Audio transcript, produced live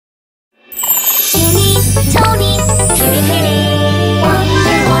Tony,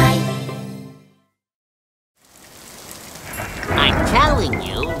 wonder why. I'm telling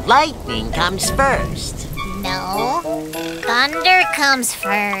you, lightning comes first. No, thunder comes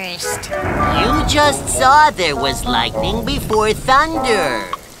first. You just saw there was lightning before thunder.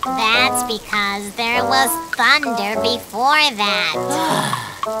 That's because there was thunder before that.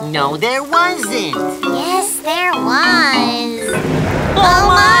 No, there wasn't. Yes, there was. Oh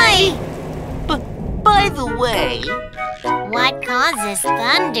my! By the way... What causes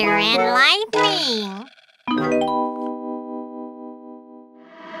thunder and lightning?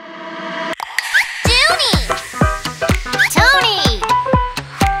 Tony!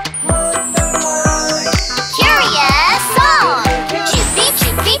 Curious song!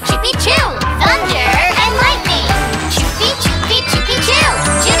 Choopy-choopy-choopy-choo! Thunder and lightning! Choopy-choopy-choopy-choo!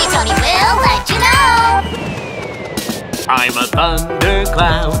 JunyTony will let you know! I'm a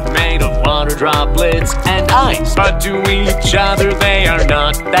thundercloud made of water droplets and ice. But to each other they are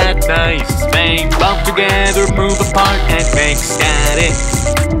not that nice. They bump together, move apart and make static.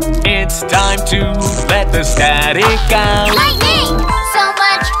 It's time to let the static out. Lightning! So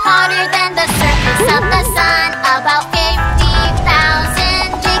much hotter than the surface of the sun. About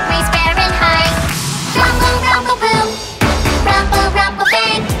 50,000 degrees Fahrenheit. Rumble, rumble, boom. Rumble, rumble,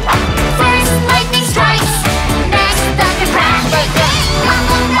 bang. First lightning strikes. Next thunder crash.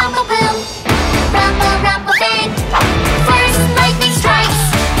 Rumble, rumble, boom. Rumble, rumble, bang. First lightning strikes.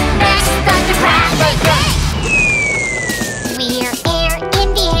 Next thunder crash. We're air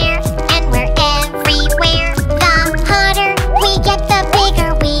in the air, and we're everywhere. The hotter we get, the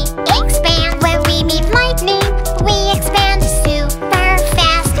bigger we expand. When we meet lightning, we expand super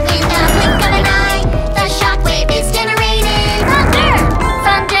fast. In the blink of an eye, the shockwave is generated. Thunder!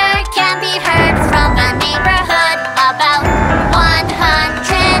 Thunder can be heard from the neighborhood. About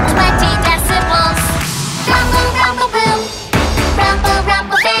 120 decibels. Rumble, rumble, boom. Rumble,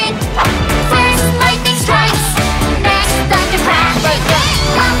 rumble, bang. First lightning strikes. Next thunder crash.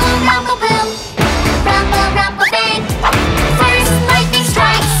 Rumble, rumble, boom. Rumble, rumble, bang. First lightning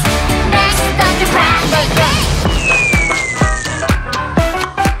strikes. Next thunder crash.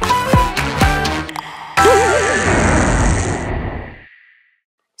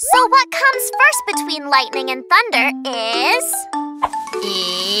 So what comes first between lightning and thunder is...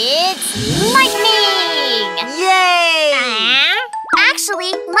 It's lightning! Yay!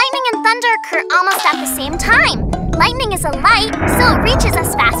 Actually, lightning and thunder occur almost at the same time. Lightning is a light, so it reaches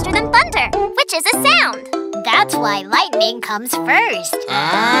us faster than thunder, which is a sound. That's why lightning comes first.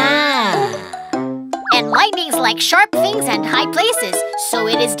 And lightning's like sharp things and high places, so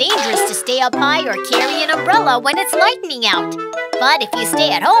it is dangerous to stay up high or carry an umbrella when it's lightning out. But if you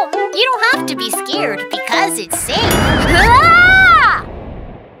stay at home, you don't have to be scared because it's safe. Ah!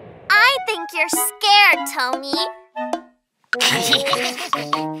 I think you're scared, Tony.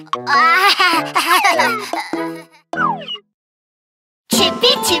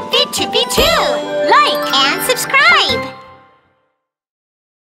 Choopy-choopy-choopy-choo!